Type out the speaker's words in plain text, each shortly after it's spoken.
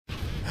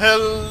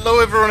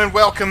Hello everyone and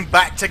welcome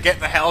back to Get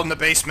the Hell in the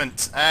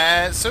Basement.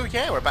 So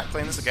yeah, we're back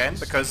playing this again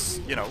because,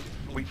 you know,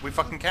 we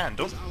fucking can.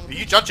 Are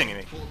you judging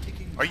me?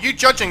 Are you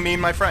judging me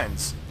and my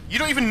friends? You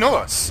don't even know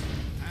us.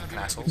 Fucking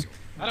assholes.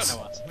 I don't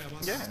know us.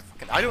 Yeah,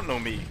 fucking I don't know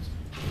me.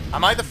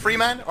 Am I the free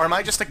man or am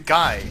I just a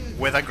guy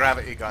with a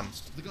gravity gun?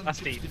 That's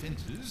Steve.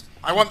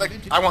 I want that.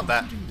 I want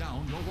that.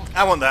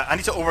 I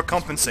need to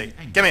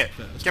overcompensate. Give me it.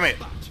 Give me it.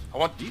 I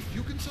want...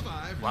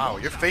 Wow,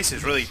 your face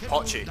is really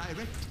potchy.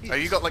 Oh,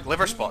 you got like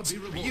liver spots.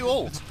 Are you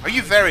old? Are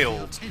you very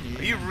old?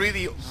 Are you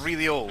really,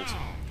 really old? Well,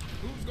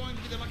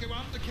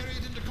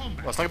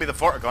 it's not gonna be the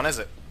Vortigon, is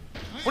it?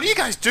 What are you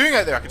guys doing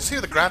out there? I can just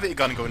hear the gravity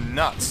gun go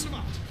nuts.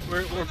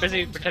 We're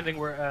busy pretending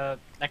we're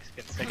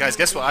Mexicans. Hey guys,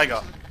 guess what I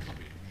got?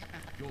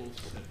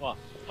 What?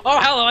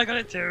 Oh, hello, I got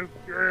it too.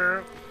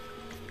 Are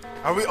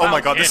we? Oh my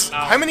god, this...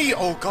 How many...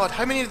 Oh god,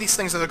 how many of these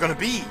things are there gonna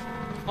be?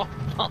 Oh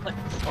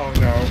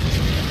no.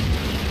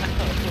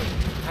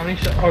 How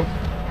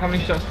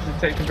many shots does it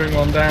take to bring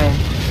one down?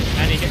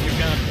 Annie, get your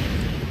gun.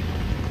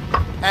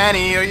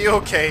 Annie, are you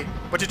okay?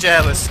 But you're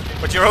jealous.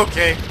 But you're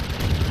okay.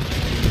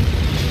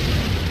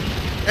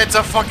 It's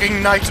a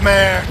fucking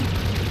nightmare!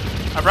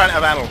 I've ran out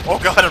of ammo. Oh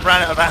god, I've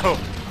ran out of ammo.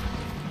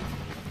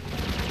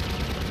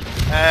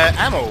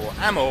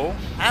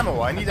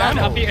 Ammo. I need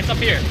ammo. Up here, it's up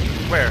here.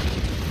 Where?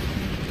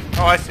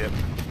 Oh, I see it.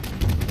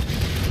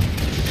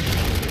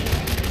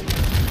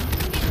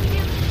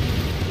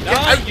 Get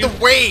out the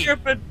way!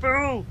 Stupid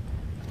fool!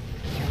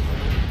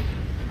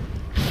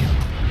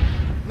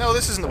 No,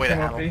 this isn't the way to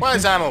ammo.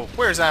 Where's ammo?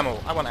 Where's ammo?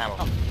 I want ammo.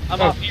 Oh,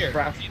 I'm up here.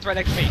 Crap. It's right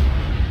next to me.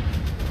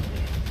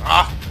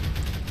 Ah!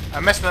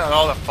 I'm missing out on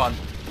all the fun.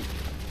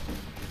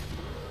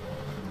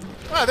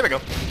 Ah, there we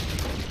go.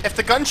 If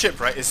the gunship,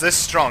 right, is this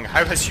strong,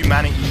 how has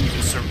humanity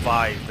even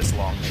survived this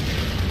long?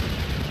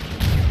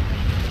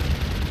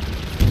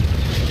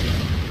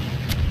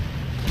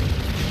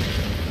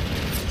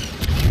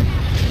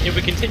 If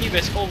we continue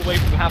this all the way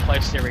from the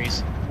Half-Life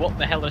series, what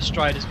the hell is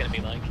Strider's gonna be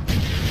like?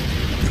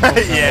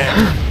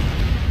 Yeah.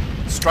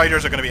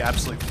 Striders are gonna be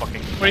absolute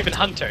fucking... Or even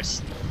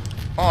Hunters.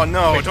 Oh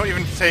no, don't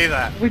even say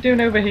that. What are we doing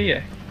over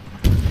here?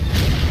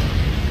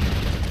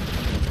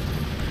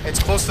 It's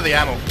close to the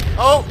ammo.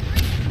 Oh!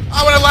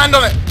 I wanna land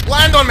on it!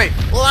 Land on me!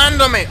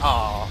 Land on me!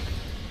 Aw.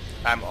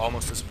 I'm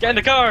almost as... Get in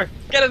the car!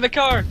 Get in the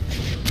car!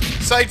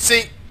 Side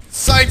seat!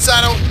 Side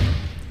saddle!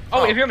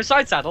 Oh, if you're in a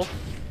side saddle.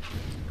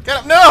 Get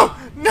up! No!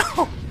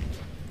 No!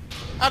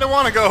 I don't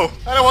wanna go!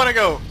 I don't wanna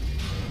go!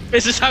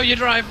 This is how you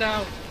drive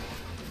now!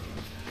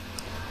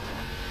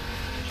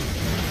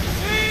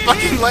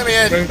 Fucking let me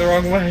in! Going the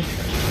wrong way.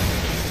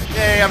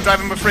 Yay, I'm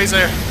driving with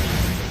Fraser.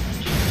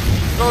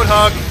 Road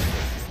hug!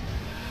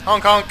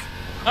 Honk honk!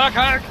 Honk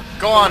honk!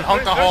 Go on,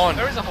 honk the horn!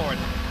 There is a horn.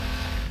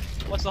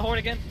 What's the horn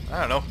again? I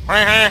don't know.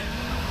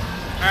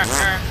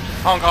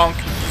 Honk honk!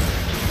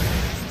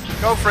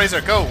 Go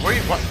Fraser, go! Where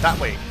you... What? That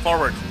way.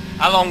 Forward.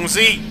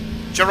 Allons-y!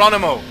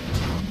 Geronimo!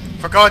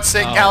 For God's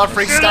sake,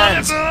 Gallifrey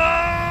stands!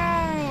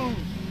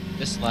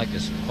 This lag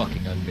is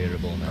fucking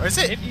unbearable now. Or is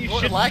it?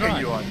 What lag are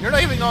you on? You're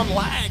not even on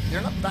lag.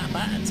 You're not that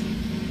bad.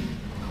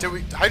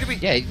 How do we...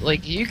 Yeah,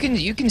 like you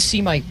can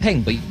see my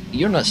ping, but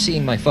you're not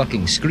seeing my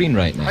fucking screen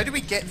right now. How do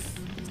we get...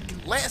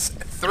 Let us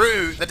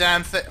through the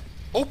damn thing.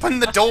 Open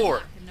the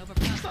door.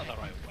 That's not the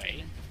right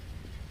way.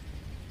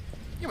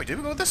 Yeah, we do.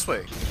 We go this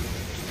way.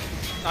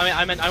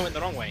 I meant I went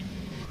the wrong way.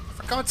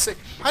 For God's sake.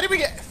 How do we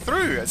get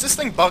through? Is this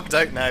thing bugged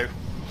out now?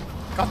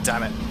 God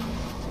damn it.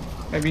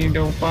 Maybe you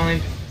don't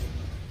find.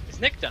 Has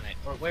Nick done it?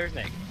 Or where's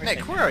Nick? Where's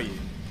Nick, where are you?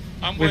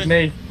 I'm With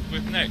me.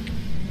 With Nick.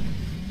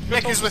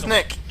 Nick is with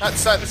Nick.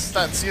 That's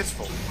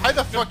useful. How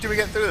the fuck do we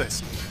get through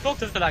this? Talk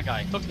to that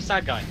guy. Talk to the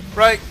sad guy.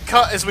 Right,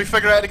 cut as we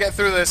figure out how to get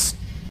through this.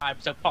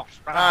 I'm so posh.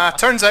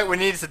 Turns out we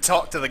needed to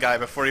talk to the guy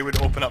before he would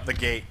open up the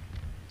gate.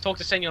 Talk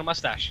to Senor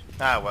Mustache.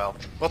 Ah well.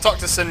 We'll talk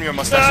to Senor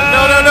Mustache.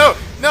 No!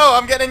 No!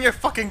 I'm getting in your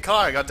fucking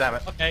car, god damn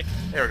it. Okay.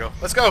 Here we go.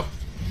 Let's go!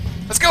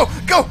 Let's go!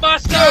 Go!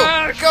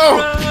 Mustache!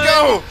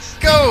 Go!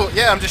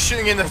 Yeah, I'm just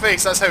shooting you in the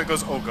face. That's how it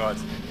goes. Oh god.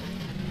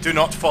 Do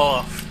not fall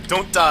off.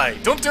 Don't die.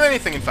 Don't do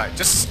anything, in fact.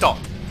 Just stop.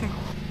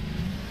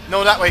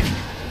 No, that way.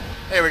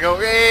 There we go.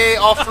 Yay!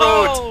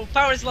 Off-road! Oh!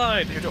 Power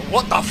slide!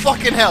 What the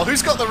fucking hell?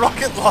 Who's got the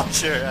rocket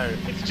launcher out?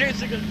 It's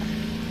Jason.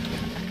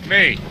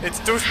 Me. It's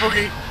Douche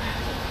Boogie.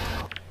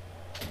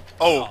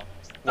 Oh.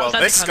 Well,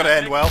 That this is sounds gonna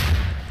kinda end well.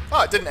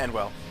 Oh, it didn't end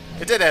well.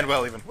 It did end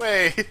well, even.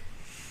 Way.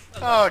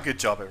 Oh, good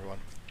job, everyone.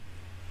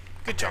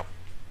 Good job.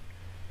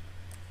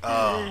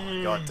 Oh,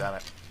 god damn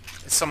it.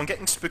 Is someone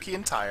getting spooky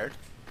and tired?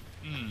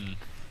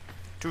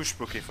 Too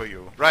spooky for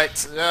you.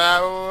 Right. Do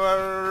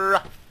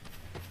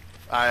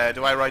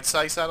I ride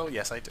side saddle?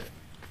 Yes, I do.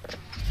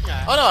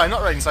 Yeah. Oh no, I'm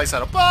not riding side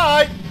saddle.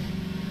 Bye!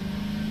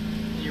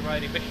 You're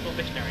riding Wishful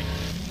Missionary.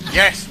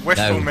 Yes,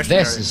 wishful Now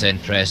missionary. this is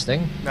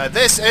interesting. Now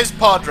this is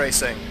pod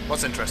racing.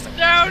 What's interesting?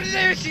 Now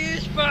this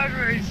is pod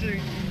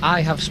racing!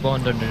 I have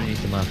spawned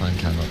underneath the map and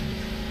cannot.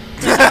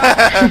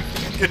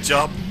 Good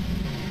job.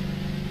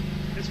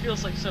 This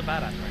feels like so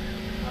badass right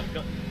now. I've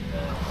got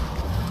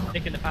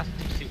Nick in the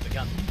passenger seat with a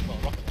gun. Well,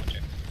 a rocket launcher.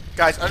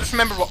 Guys, I just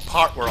remember what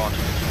part we're on.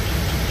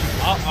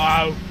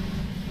 Uh-oh.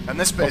 And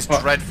this bit is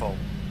What? dreadful.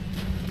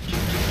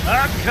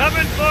 I'm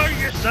coming for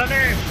you,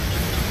 Sonny!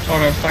 Oh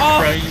no, it's like Oh,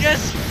 crazy.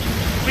 yes!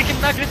 We can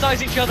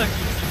magnetize each other!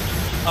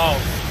 Oh.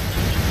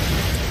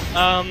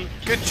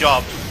 Good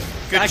job.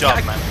 Good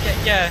job, man.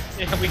 Yeah,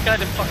 we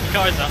kind of fucked the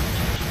cars up.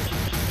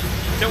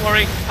 Don't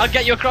worry, I'll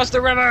get you across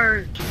the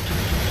river!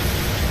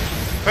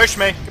 Push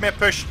me. Give me a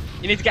push.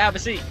 You need to get out of the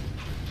seat.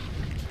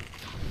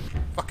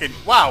 Fucking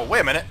wow,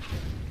 wait a minute.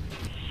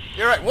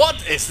 You're right,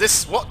 what is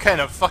this? What kind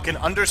of fucking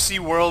undersea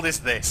world is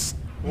this?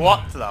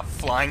 What the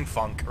flying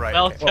funk? Right,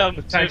 okay. What,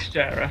 the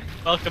texture?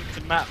 Welcome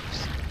to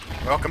maps.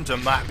 Welcome to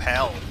map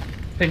hell.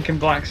 Pink and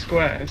black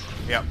squares.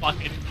 Yep,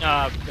 Fucking,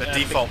 the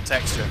default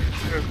texture.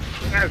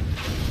 Yeah.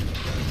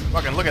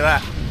 Fucking look at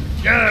that.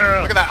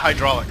 Look at that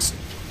hydraulics.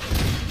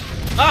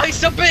 Oh, he's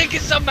so big,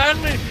 he's so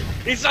manly,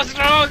 he's so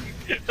strong!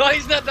 Oh,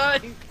 he's not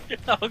dying!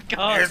 Oh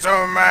god. He's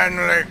so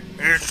manly.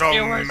 He's so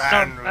You were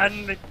manly. so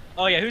manly.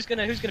 Oh yeah, who's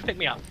gonna pick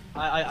me up?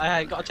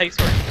 I got a taste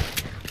for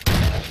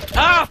it.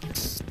 Ah!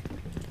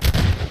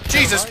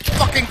 Jesus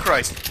fucking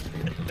Christ.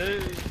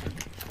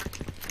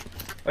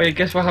 Oh yeah,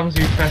 guess what happens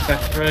when you press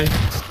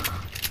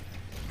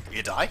F3?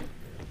 You die?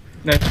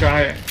 No,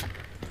 try it.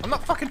 I'm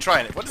not fucking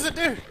trying it. What does it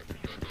do?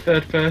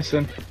 Third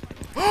person.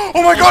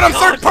 Oh my god, I'm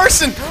third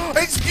person!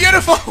 It's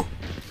beautiful!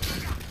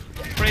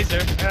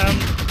 Fraser,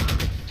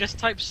 just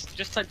type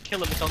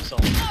kill in the console.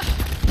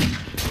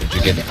 Did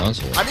you get the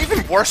console? I'm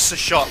even worse a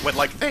shot with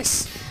like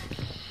this.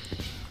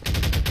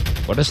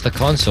 What is the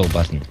console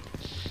button?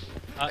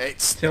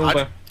 It's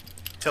Tilda.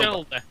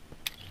 Tilda. Tilda.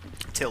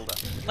 Tilda.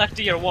 Left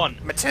ear 1.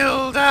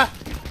 Matilda!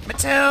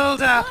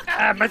 Matilda!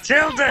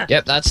 Matilda!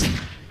 Yep,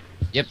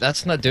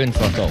 that's not doing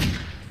fuck all.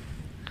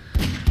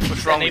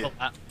 What's wrong with you? Enable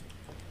that.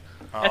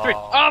 F3.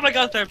 Oh my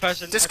god, third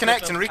person.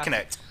 Disconnect and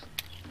reconnect.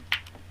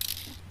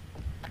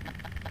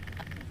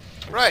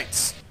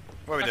 Right.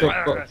 What are we doing?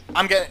 What?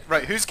 I'm getting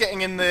right. Who's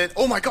getting in the?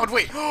 Oh my god!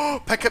 Wait.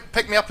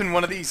 Pick me up in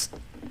one of these.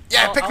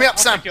 Yeah, I'll- pick me up,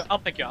 Sam. I'll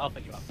pick you up.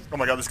 Oh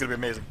my god, this is gonna be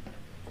amazing.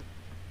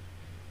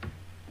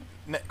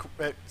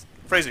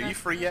 Fraser, are you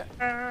free yet?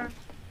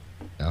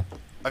 No,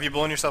 Have you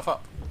blown yourself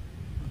up?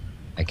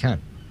 I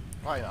can't.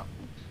 Why not?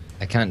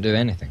 I can't do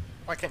anything.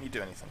 Why can't you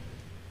do anything?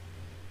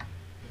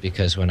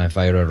 Because when I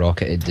fire a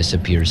rocket, it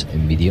disappears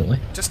immediately.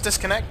 Just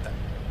disconnect then.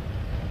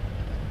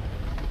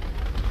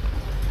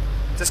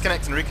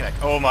 Disconnect and reconnect.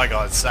 Oh my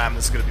god, Sam,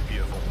 this is gonna be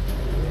beautiful.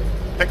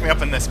 Pick me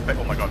up in this.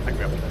 Oh my god, pick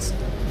me up in this.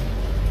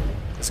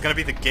 It's gonna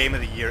be the game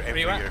of the year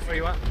every year. Where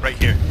you at? Right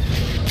here.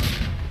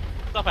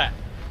 Stop it.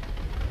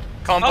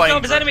 Combine. Oh no,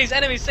 there's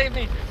enemies, save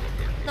me!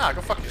 Nah,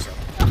 go fuck yourself.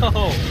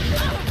 Oh.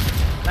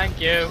 Thank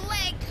you.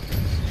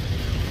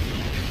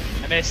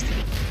 I missed.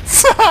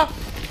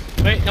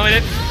 Wait, no I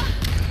didn't.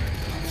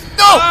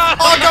 No!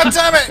 Oh god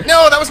damn it!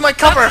 No, that was my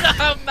cover! That's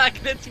not how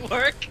magnets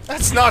work!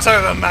 That's not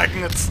how the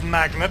magnet's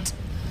magnet.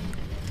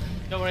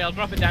 Don't worry, I'll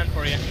drop it down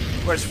for you.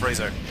 Where's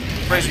Fraser?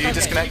 Fraser, you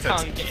disconnected. You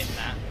can't get in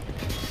that.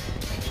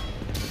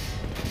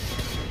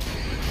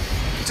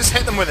 Just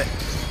hit them with it.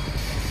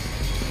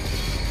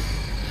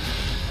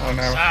 Oh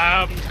no.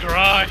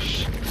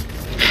 Grush!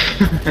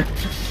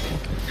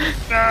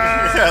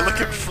 Yeah,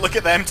 look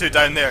at them two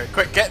down there.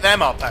 Quick, get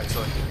them up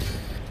actually.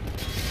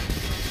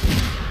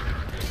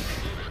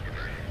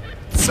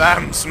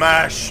 Sam,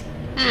 smash!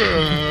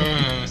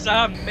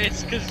 Sam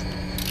missed because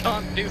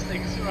can't do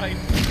things right.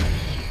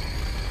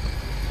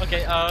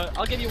 Okay,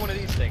 I'll give you one of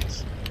these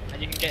things,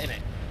 and you can get in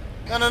it.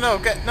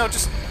 No,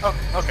 just, oh,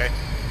 okay.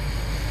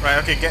 Right,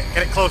 okay, get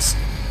it close.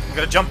 I'm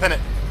gonna jump in it.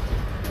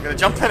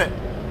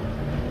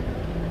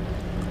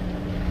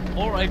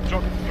 Alright,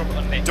 drop it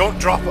on me. Don't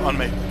drop it on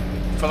me.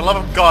 For the love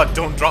of God,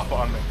 don't drop it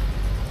on me.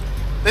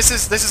 This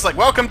is like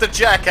Welcome to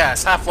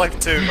Jackass, Half-Life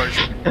 2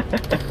 version.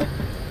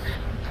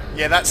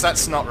 Yeah,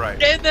 that's not right.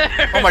 Get in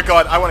there! Oh my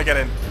god, I want to get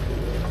in.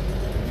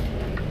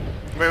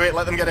 Wait,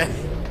 let them get in.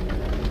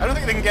 I don't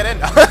think they can get in.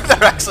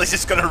 They're actually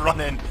just gonna run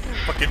in.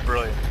 Fucking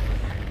brilliant.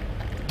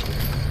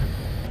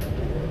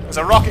 There's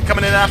a rocket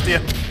coming in after you.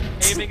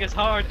 Aiming is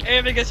hard!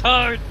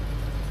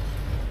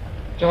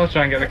 I'll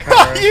try and get the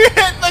camera. You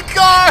hit the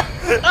car!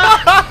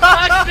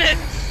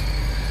 Magnets!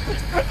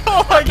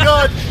 Oh my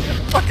god!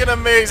 Fucking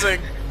amazing.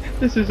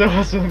 This is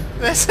awesome.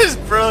 This is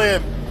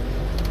brilliant.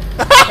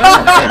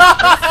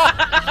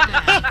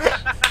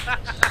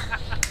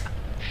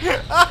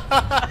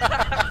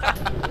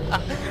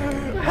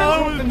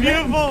 That was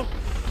beautiful.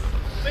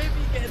 Maybe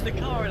you get in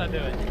the car and I do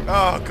it.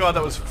 Oh god,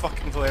 that was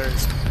fucking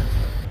hilarious.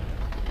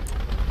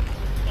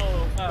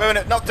 Oh, Wait a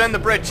minute, knock down the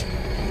bridge.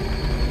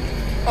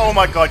 Oh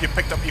my god, you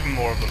picked up even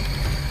more of them.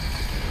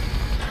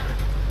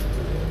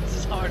 this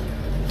is hard.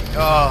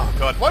 Oh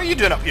god, what are you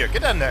doing up here?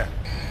 Get down there.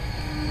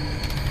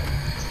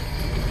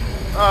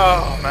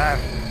 Oh man.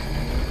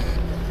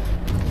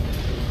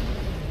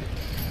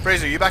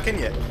 Fraser, you back in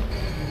yet?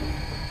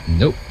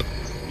 Nope.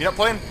 You not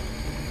playing?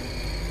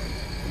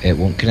 It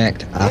won't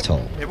connect at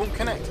all. It won't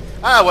connect.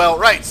 Ah well,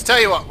 right, tell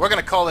you what, we're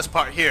gonna call this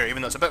part here,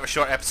 even though it's a bit of a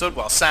short episode,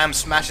 while Sam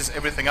smashes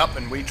everything up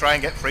and we try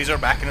and get Fraser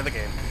back into the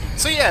game.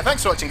 So yeah,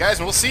 thanks for watching guys,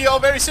 and we'll see you all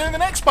very soon in the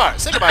next part.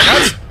 Say goodbye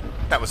guys.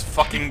 That was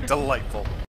fucking delightful.